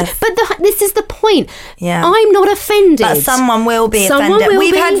about this. But this is the point. Yeah. I'm not offended. But someone will be offended.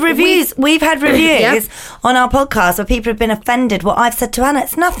 We've had reviews on our podcast where people have been offended. What I've said to Anna,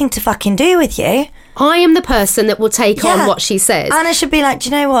 it's nothing to fucking do with you. I am the person that will take on what she says. Anna should be like, do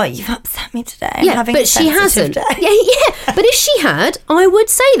you know what? You've upset me today. I'm having but she hasn't. Day. Yeah. But if she had, I would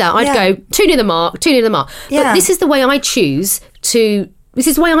say that. I'd go, too near the mark. Yeah. But this is the way I choose to... This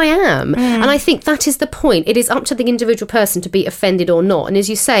is the way I am. And I think that is the point. It is up to the individual person to be offended or not. And as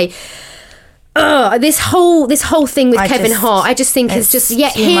you say... this whole thing with Kevin Hart, I just think it's just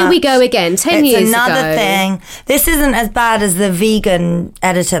here we go again. 10 years ago. It's another thing. This isn't as bad as the vegan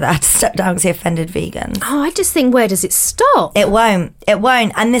editor that had to step down because he offended vegans. Oh, I just think, where does it stop? It won't.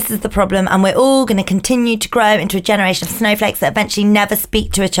 And this is the problem. And we're all going to continue to grow into a generation of snowflakes that eventually never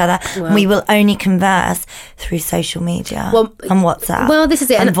speak to each other. Well, we will only converse through social media and WhatsApp. Well, this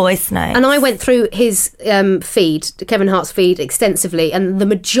is it. And voice notes. And I went through his feed, Kevin Hart's feed, extensively, and the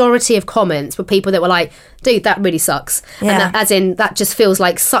majority of comments were people that were like, dude, that really sucks. Yeah. And that just feels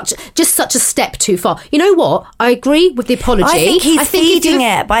like such a step too far. You know what? I agree with the apology. I think he's feeding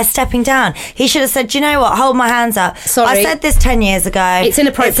it by stepping down. He should have said, do you know what? Hold my hands up. Sorry. I said this 10 years ago. It's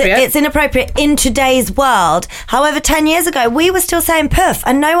inappropriate. It's inappropriate in today's world. However, 10 years ago, we were still saying poof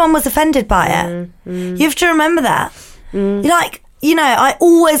and no one was offended by it. You have to remember that. I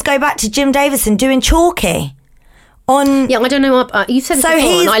always go back to Jim Davison doing Chalky. I don't know. You've said this before,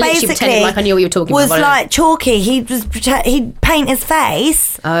 and I literally pretended like I knew what you were talking about. Was like Chalky. He'd paint his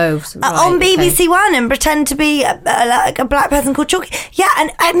face on BBC One and pretend to be like a black person called Chalky. Yeah,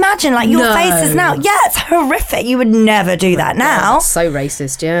 and imagine your face is now. Yeah, it's horrific. You would never do that now. That's so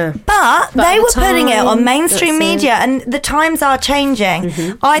racist, yeah. But they were putting it on mainstream media, and the times are changing.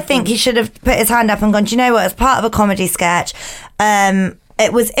 I think he should have put his hand up and gone, do you know what? As part of a comedy sketch,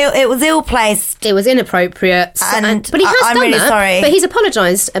 it was ill-placed. It was inappropriate. But he has I'm done really that. sorry. But he's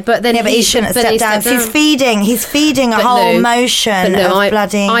apologised. But then he shouldn't have stepped down. He's feeding a whole motion of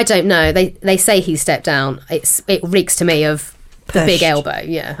bloody... I don't know. They say he stepped down. It reeks to me of the big elbow.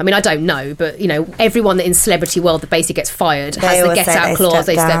 Yeah. I mean, I don't know, but everyone in celebrity world that basically gets fired has the get out clause.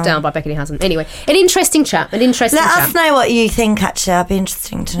 They step down, but Becky hasn't. Anyway, an interesting chat. Let us know what you think. Actually, I'd be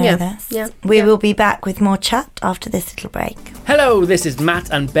interesting to know this. Yeah. We will be back with more chat after this little break. Hello, this is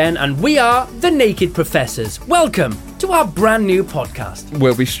Matt and Ben, and we are the Naked Professors. Welcome to to our brand new podcast.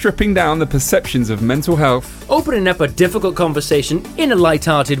 We'll be stripping down the perceptions of mental health, opening up a difficult conversation in a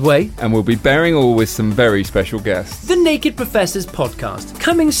light-hearted way, and we'll be bearing all with some very special guests. The Naked Professors podcast,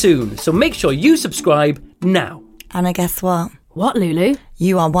 coming soon, so make sure you subscribe now. And I guess what? What, Lulu?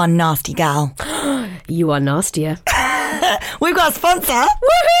 You are one nasty gal. You are nastier. We've got a sponsor. Woohoo!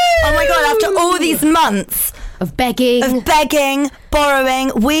 Oh my God, after all these months of begging,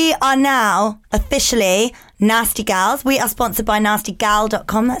 borrowing, we are now officially Nasty Gals. We are sponsored by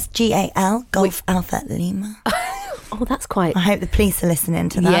nastygal.com. That's GAL, Golf Alpha Lima. Oh, that's quite... I hope the police are listening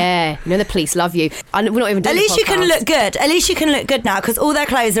to that. Yeah, you know the police love you. And we're not even doing At least you can look good. At least you can look good now because all their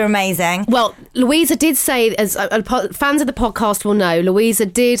clothes are amazing. Well, Louisa did say, as fans of the podcast will know, Louisa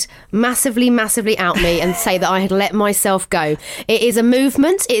did massively out me and say that I had let myself go. It is a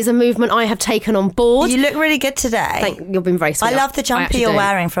movement. It is a movement I have taken on board. You look really good today. You've been very sweet. I love the jumper you're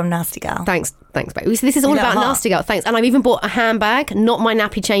wearing from Nasty Gal. Thanks, babe. This is all about Nasty Gal. Thanks. And I've even bought a handbag, not my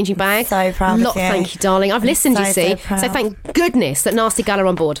nappy changing bag. So proud of you. Thank you, darling. I've listened, you see. So thank goodness that Nasty Gal are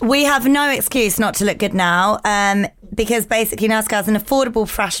on board. We have no excuse not to look good now because basically Nasty Gal is an affordable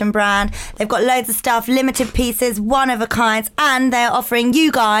fashion brand. They've got loads of stuff, limited pieces, one of a kind, and they're offering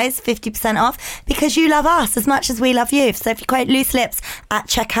you guys 50% off because you love us as much as we love you. So if you quote Loose Lips at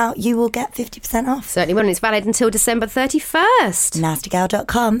checkout, you will get 50% off. Certainly will, and it's valid until December 31st.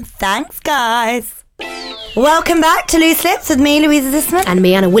 nastygal.com. Thanks, guys. Welcome back to Loose Lips with me, Louisa Zisman. And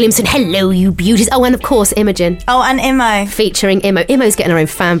me, Anna Williamson. Hello, you beauties. Oh, and of course, Imogen. Oh, and Imo. Featuring Imo. Imo's getting her own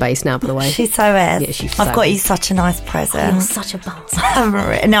fan base now, by the way. She so is. Yeah, she's I've got you such a nice present. Oh, you're such a boss.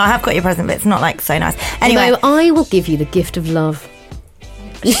 No, I have got your present, but it's not like so nice. Anyway. Imo, I will give you the gift of love.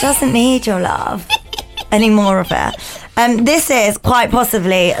 She doesn't need your love. Any more of it. This is quite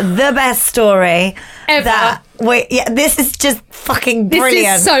possibly the best story ever. This is just fucking brilliant.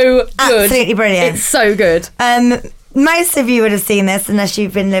 This is so good. Absolutely brilliant. It's so good. Most of you would have seen this unless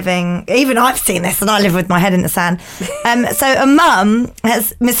you've been living... Even I've seen this and I live with my head in the sand. So a mum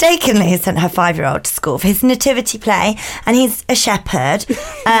has mistakenly sent her 5-year-old to school for his nativity play, and he's a shepherd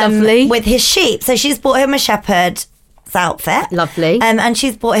Lovely. With his sheep. So she's bought him a shepherd's outfit. Lovely. And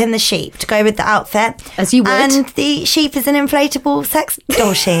she's bought him the sheep to go with the outfit. As you would. And the sheep is an inflatable sex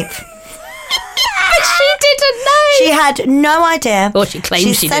doll sheep. But she didn't know. She had no idea. Or she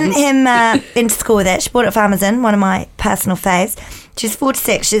claims she sent didn't. him into school with it. She bought it off Amazon, one of my personal faves. She's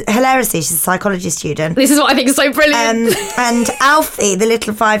 46. Hilariously, she's a psychology student. This is what I think is so brilliant. And Alfie, the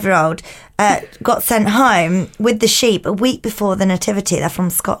little 5-year-old, got sent home with the sheep a week before the nativity. They're from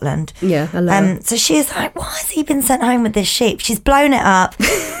Scotland. Yeah, hello. So she's like, why has he been sent home with this sheep? She's blown it up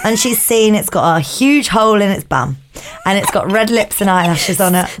and she's seen it's got a huge hole in its bum and it's got red lips and eyelashes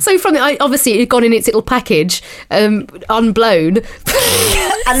on it. So from obviously it had gone in its little package, unblown.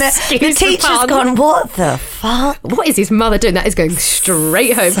 And the teacher's gone, what the fuck? What is his mother doing? That is going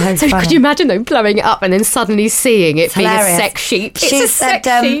straight home. So funny. could you imagine though, blowing it up and then suddenly seeing it being hilarious. A sex sheep? She It's a said,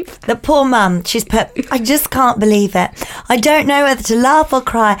 sex sheep. The poor mum, she's put, I just can't believe it. I don't know whether to laugh or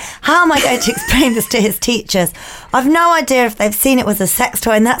cry. How am I going to explain this to his teachers? I've no idea if they've seen it was a sex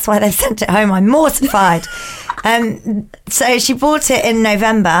toy and that's why they've sent it home. I'm mortified. So she bought it in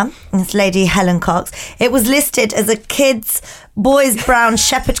November, this lady Helen Cox. It was listed as a kid's boy's brown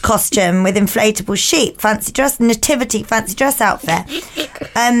shepherd costume with inflatable sheep, fancy dress, nativity fancy dress outfit.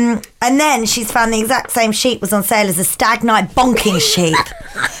 And then she's found the exact same sheep was on sale as a stag night bonking sheep.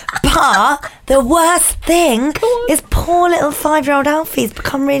 But the worst thing is poor little 5-year-old Alfie's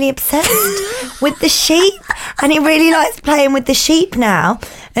become really obsessed with the sheep and he really likes playing with the sheep now.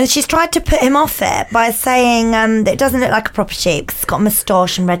 And she's tried to put him off it by saying that it doesn't look like a proper sheep because it's got a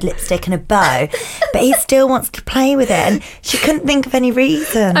moustache and red lipstick and a bow, but he still wants to play with it and she couldn't think of any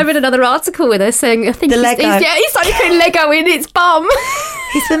reason. I read another article with her saying, I think the Lego. He's started putting Lego in its bum.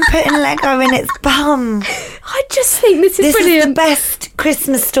 He's been putting Lego in its bum. I just think this is brilliant. This is the best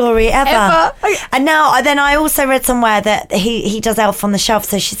Christmas story ever. And now, then I also read somewhere that he does Elf on the Shelf,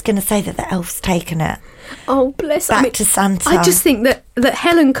 so she's going to say that the elf's taken it. Oh, bless her. Back to Santa. I just think that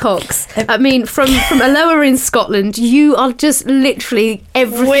Helen Cox, I mean, from a lower in Scotland, you are just literally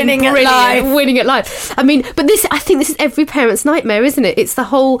everything winning at life. I mean, but I think this is every parent's nightmare, isn't it? It's the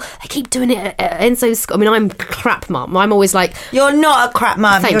whole, they keep doing it at Enzo's school. I mean, I'm crap mum. I'm always like... You're not a crap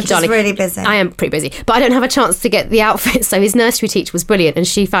mum. Thank You're you, just darling. really busy. I am pretty busy. But I don't have a chance to get the outfit. So his nursery teacher was brilliant and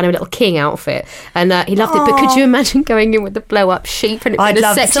she found him a little king outfit and he loved it. But could you imagine going in with the blow-up sheep and it being a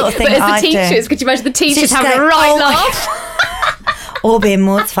love sexy... the sort of thing But as I'd the teachers, do. could you imagine the teachers having a right laugh? or being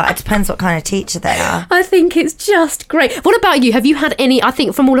mortified. It depends what kind of teacher they are. I think it's just great. What about you? Have you had any, I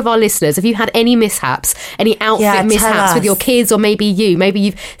think from all of our listeners, have you had any mishaps, any outfit mishaps with your kids, or maybe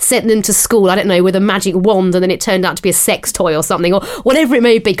you've sent them to school, I don't know, with a magic wand and then it turned out to be a sex toy or something, or whatever it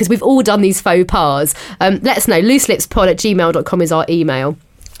may be, because we've all done these faux pas. Let us know. looselipspod@gmail.com is our email.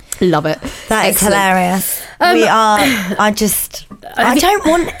 Love it. That is hilarious. I don't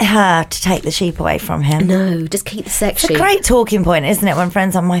want her to take the sheep away from him. No, just keep the sex sheep. It's a great talking point, isn't it, when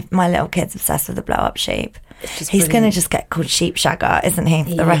friends are my little kid's obsessed with the blow-up sheep. He's going to just get called sheep shagger, isn't he,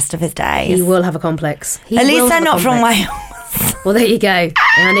 for the rest of his days? He will have a complex. At least they're not from Wales. Well, there you go.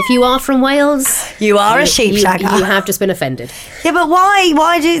 And if you are from Wales, you are a sheep shagger. You have just been offended. Yeah, but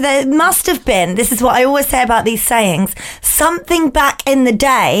why do there must have been, this is what I always say about these sayings, something back in the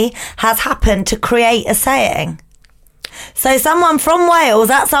day has happened to create a saying. So someone from Wales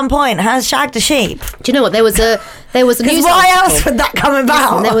at some point has shagged a sheep. Do you know what? There was a news article. Why else would that come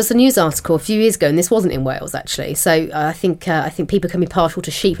about? Listen, there was a news article a few years ago, and this wasn't in Wales actually. So I think people can be partial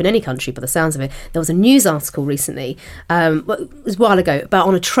to sheep in any country, by the sounds of it. There was a news article recently, it was a while ago, about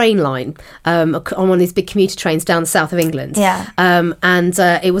on a train line, on one of these big commuter trains down the south of England. Yeah. And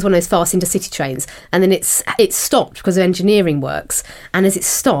it was one of those fast intercity trains, and then it stopped because of engineering works. And as it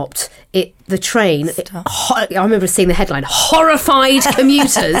stopped, the train. I remember seeing the headline: horrified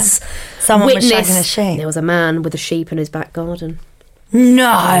commuters. Someone was witnessed, shagging a sheep. There was a man with a sheep in his back garden. No.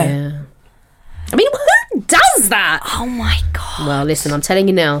 Yeah. I mean, who does that? Oh my God. Well, listen, I'm telling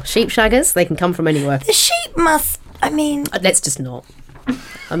you now, sheep shaggers, they can come from anywhere. The sheep must, let's just not.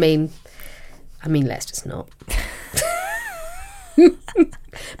 I mean, let's just not.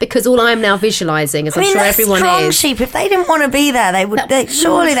 Because all I am now visualising, as I'm sure everyone strong is. Sheep, if they didn't want to be there,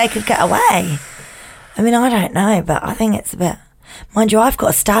 surely they could get away. I mean, I don't know, but I think it's a bit. Mind you, I've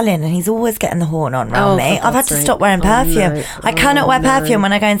got a stallion and he's always getting the horn on round me. I've had to stop wearing perfume. No. I cannot wear perfume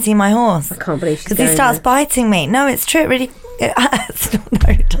when I go and see my horse. I can't believe she's because he starts biting me. No, it's true. It really hurts. No,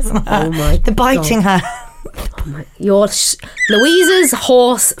 it doesn't hurt. Oh my The biting God. hurts. Louisa's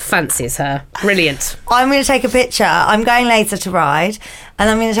horse fancies her. Brilliant. I'm going to take a picture. I'm going later to ride, and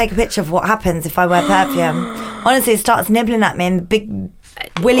I'm going to take a picture of what happens if I wear perfume. Honestly, it starts nibbling at me, and the big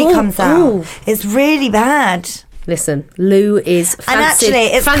willy comes out. It's really bad. Listen, Lou is fancied, and actually,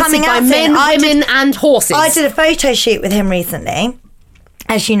 it's coming by out men, women, and horses. I did a photo shoot with him recently.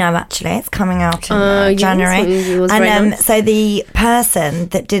 As you know, actually, it's coming out in January. Nice. So the person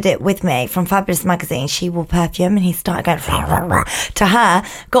that did it with me from Fabulous Magazine, she wore perfume, and he started going to her,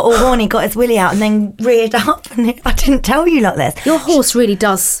 got all horny, got his willy out, and then reared up. And I didn't tell you like this. Your horse really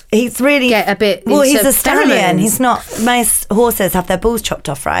does. He's really get a bit. Well, he's a stallion. pheromones. He's not. Most horses have their balls chopped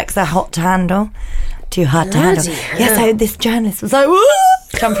off, right? Because they're hot to handle. Too hard to handle. Yeah. So this journalist was like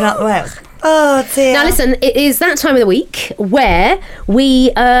jumping out the way. Oh dear. Now listen, it is that time of the week where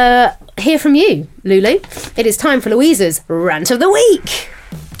we hear from you, Lulu. It is time for Louisa's rant of the week.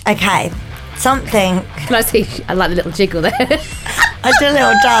 Okay, something. Can I see? I like the little jiggle there. I did a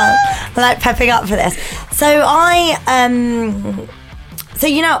little dance. I like pepping up for this. So so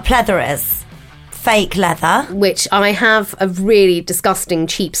you know what pleather is? Fake leather. Which I have a really disgusting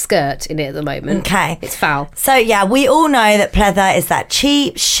cheap skirt in it at the moment. Okay. It's foul. So yeah, we all know that pleather is that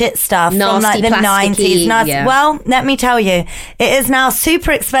cheap shit stuff Nasty, from like the plasticky, 90s. yeah. Well, let me tell you, it is now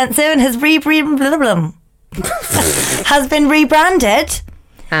super expensive and has has been rebranded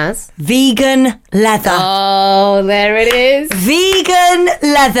as vegan leather. Oh, there it is. Vegan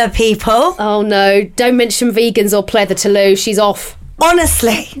leather, people. Oh no, don't mention vegans or pleather to Lou. She's off.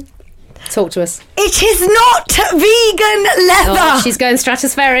 Honestly. Talk to us. It is not vegan leather. Oh, she's going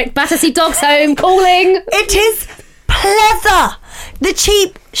stratospheric. Battersea Dogs Home calling. It is pleather. The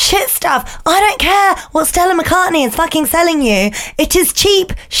cheap shit stuff. I don't care what Stella McCartney is fucking selling you. It is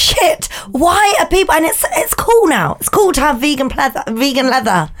cheap shit. Why are people... And it's cool now. It's cool to have vegan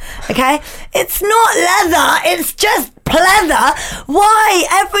leather. Okay? It's not leather. It's just pleather. Why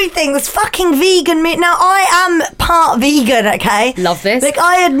everything's fucking vegan meat? Now, I am part vegan, okay? Love this. Like,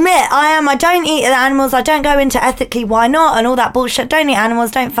 I admit, I don't eat the animals. I don't go into ethically why not and all that bullshit. Don't eat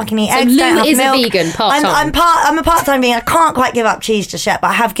animals. Don't fucking eat eggs. Lou don't have is milk. a vegan part-time. I'm a part-time vegan. I can't quite give up cheese just yet, but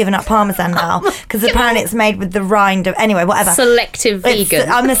I have given up parmesan now because apparently it's made with the rind of... Anyway, whatever. Selective vegan.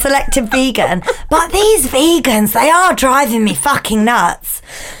 I'm a selective vegan. But these vegans, they are driving me fucking nuts.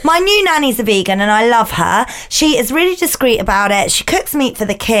 My new nanny's a vegan and I love her. She is really discreet about it. She cooks meat for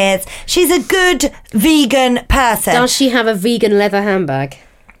the kids. She's a good vegan person. Does she have a vegan leather handbag?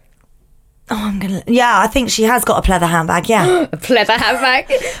 Oh, yeah, I think she has got a pleather handbag, yeah. A pleather handbag?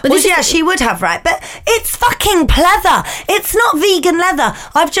 Well, yeah, she would have, right? But it's fucking pleather. It's not vegan leather.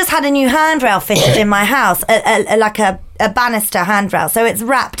 I've just had a new handrail fitted in my house, like a a banister handrail. So it's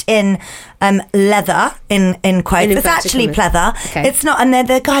wrapped in leather, in quotes. It's actually pleather. Okay. It's not, and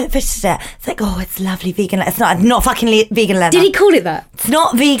the guy that fitted it, it's like, oh, it's lovely vegan leather. It's not fucking vegan leather. Did he call it that? It's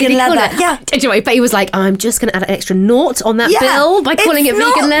not vegan leather. Yeah. Anyway, but he was like, I'm just going to add an extra naught on that bill by calling it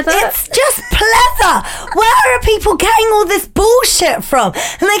vegan leather. It's just pleather. Where are people getting all this bullshit from?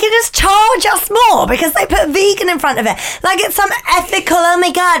 And they can just charge us more because they put vegan in front of it. Like it's some ethical, oh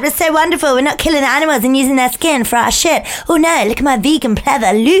my God, we're so wonderful. We're not killing animals and using their skin for our shit. Oh no, look at my vegan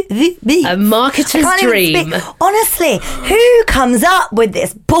pleather. A marketer's dream. Honestly, who comes up with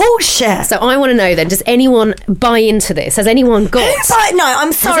this bullshit? So I want to know then, does anyone buy into this? Has anyone got... No,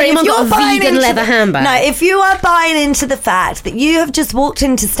 I'm sorry. Has anyone got a vegan leather handbag? No, if you are buying into the fact that you have just walked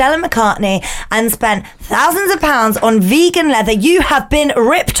into Stella McCartney and spent thousands of pounds on vegan leather, you have been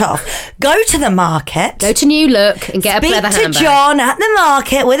ripped off. Go to the market. Go to New Look and get a pleather handbag. Speak to John at the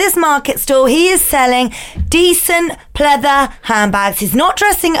market with his market stall. He is selling decent pleather handbags. He's not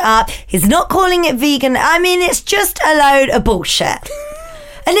dressing it up. He's not calling it vegan. I mean, it's just a load of bullshit.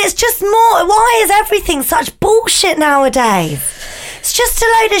 And it's just more. Why is everything such bullshit nowadays? It's just a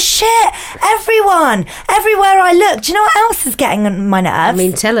load of shit. Everywhere I look. Do you know what else is getting on my nerves? I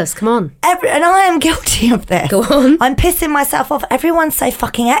mean, tell us. Come on. And I am guilty of this. Go on. I'm pissing myself off. Everyone's so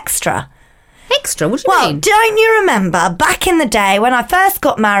fucking extra. Extra? What do you mean? Don't you remember back in the day when I first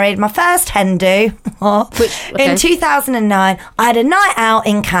got married, my first hen do, in 2009, I had a night out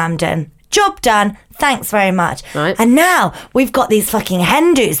in Camden. Job done. Thanks very much. Right. And now we've got these fucking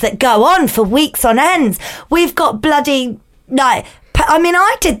hen dos that go on for weeks on ends. We've got bloody,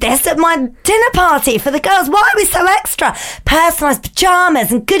 I did this at my dinner party for the girls. Why are we so extra? Personalised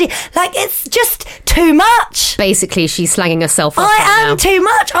pyjamas and goodie. Like, it's just too much. Basically, she's slanging herself off. I am too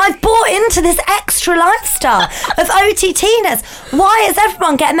much. I've bought into this extra lifestyle of OTTness. Why is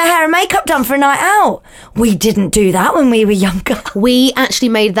everyone getting their hair and makeup done for a night out? We didn't do that when we were younger. We actually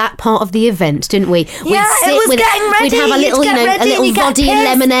made that part of the event, didn't we? It was getting ready. We'd have a little body and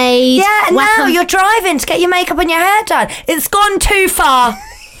lemonade. Yeah, and now you're driving to get your makeup and your hair done. It's gone too far.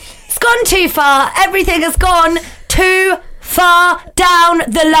 It's gone too far. Everything has gone too far down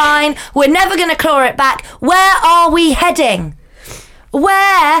the line. We're never going to claw it back. Where are we heading?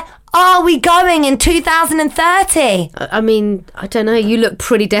 Where are we going in 2030? I mean, I don't know. You look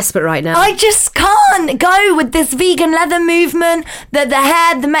pretty desperate right now. I just can't go with this vegan leather movement. The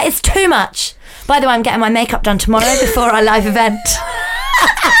hair, it's too much. By the way, I'm getting my makeup done tomorrow before our live event.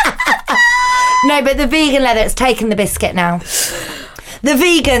 No, but the vegan leather, it's taken the biscuit now. The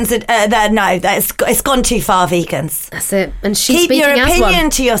vegans, it's gone too far, vegans. That's it. And she's Keep speaking your as opinion one.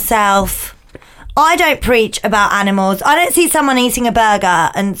 to yourself. I don't preach about animals. I don't see someone eating a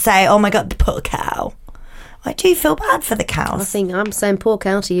burger and say, oh my God, the poor cow. I do feel bad for the cows. I think I'm saying poor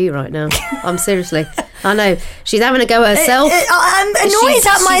cow to you right now. I'm seriously. I know. She's having a go at herself. I'm annoyed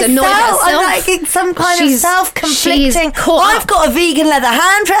at myself. Annoyed at herself. I'm like it's some kind of self-conflicting. I've got a vegan leather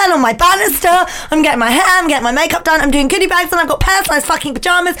handrail on my banister. I'm getting my hair, I'm getting my makeup done. I'm doing goodie bags and I've got personalised fucking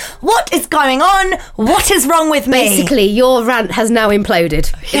pyjamas. What is going on? What is wrong with me? Basically, your rant has now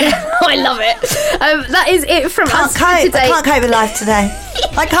imploded. I love it. That is it from us today. I can't cope with life today.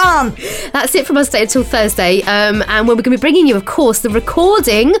 I can't. That's it from us today until Thursday. And when we're going to be bringing you, of course, the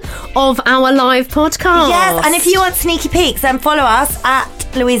recording of our live podcast. Yes, and if you want sneaky peeks, then follow us at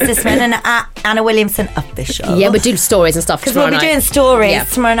Louise Disman and at Anna Williamson Official. Yeah, we're doing stories and stuff tomorrow night. Because we'll be doing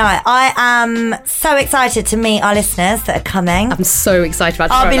stories tomorrow night. I am so excited to meet our listeners that are coming. I'm so excited about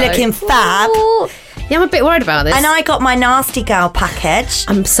tomorrow I'll be night. looking fab. Ooh. Yeah, I'm a bit worried about this. And I got my Nasty Girl package.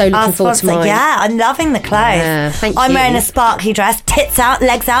 I'm so looking forward to mine. Yeah, I'm loving the clothes. Yeah, thank you. I'm wearing a sparkly dress, tits out,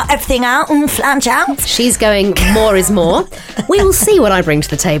 legs out, everything out, flange out. She's going more is more. We will see what I bring to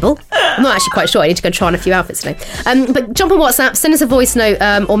the table. I'm not actually quite sure. I need to go try on a few outfits today. But jump on WhatsApp, send us a voice note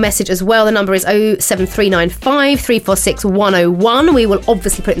or message as well. The number is 07395 346 101. We will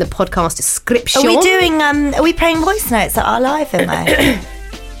obviously put it in the podcast description. Are we playing voice notes at our live, Emma?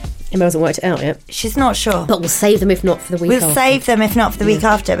 Emma hasn't worked it out yet. She's not sure. But we'll save them if not for the week after. We'll save them if not for the week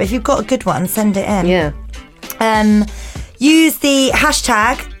after. But if you've got a good one, send it in. Yeah. Use the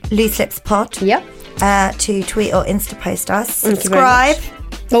hashtag LooseLipsPod. Yep. To tweet or Insta post us. Subscribe.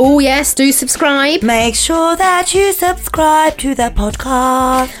 Oh, yes, do subscribe. Make sure that you subscribe to the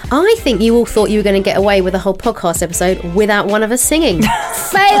podcast. I think you all thought you were going to get away with a whole podcast episode without one of us singing.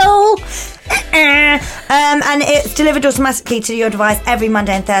 Fail! And it's delivered automatically to your device every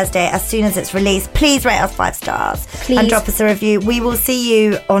Monday and Thursday as soon as it's released. Please rate us 5 stars. Please. And drop us a review. We will see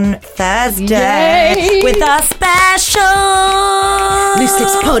you on Thursday with our special Loose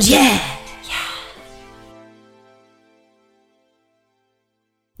Lips Pod, yeah!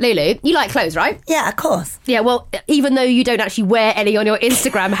 Lulu, you like clothes, right? Yeah, of course. Yeah, well, even though you don't actually wear any on your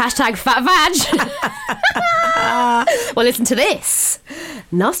Instagram, hashtag FatVag. Well, listen to this.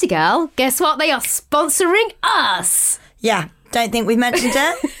 Nasty Gal, guess what? They are sponsoring us. Yeah, don't think we've mentioned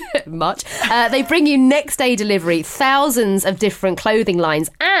it. Much. They bring you next day delivery, thousands of different clothing lines,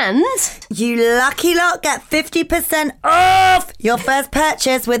 and you lucky lot get 50% off your first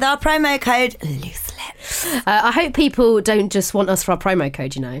purchase with our promo code LOOSELIPS. I hope people don't just want us for our promo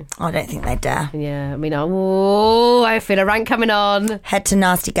code, you know. I don't think they dare. Yeah, I mean, I feel a rank coming on. Head to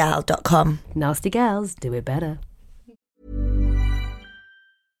nastygal.com. Nasty Gals, do it better.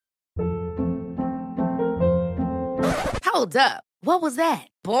 Hold up. What was that?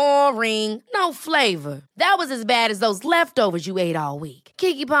 Boring. No flavor. That was as bad as those leftovers you ate all week.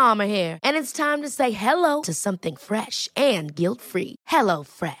 Keke Palmer here, and it's time to say hello to something fresh and guilt-free. Hello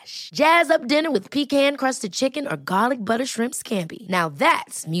Fresh. Jazz up dinner with pecan-crusted chicken or garlic butter shrimp scampi. Now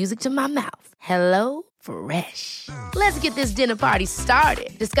that's music to my mouth. Hello Fresh. Let's get this dinner party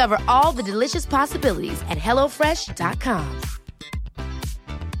started. Discover all the delicious possibilities at hellofresh.com.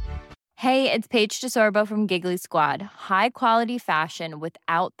 Hey, it's Paige DeSorbo from Giggly Squad. High quality fashion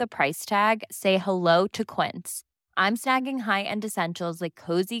without the price tag. Say hello to Quince. I'm snagging high-end essentials like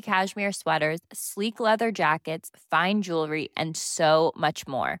cozy cashmere sweaters, sleek leather jackets, fine jewelry, and so much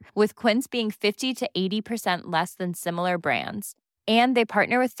more. With Quince being 50 to 80% less than similar brands. And they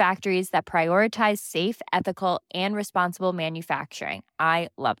partner with factories that prioritize safe, ethical, and responsible manufacturing. I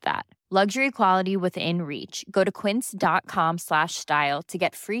love that. Luxury quality within reach. Go to quince.com/style to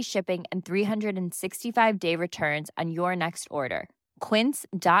get free shipping and 365-day returns on your next order.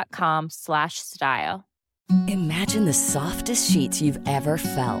 Quince.com/style. Imagine the softest sheets you've ever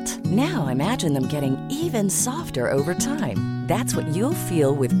felt. Now imagine them getting even softer over time. That's what you'll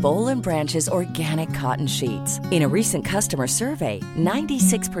feel with Boll & Branch's organic cotton sheets. In a recent customer survey,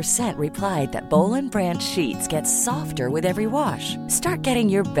 96% replied that Boll & Branch sheets get softer with every wash. Start getting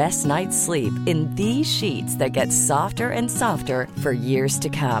your best night's sleep in these sheets that get softer and softer for years to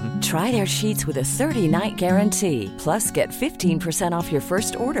come. Try their sheets with a 30-night guarantee. Plus, get 15% off your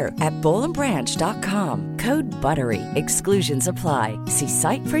first order at bollandbranch.com. Code BUTTERY. Exclusions apply. See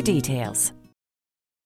site for details.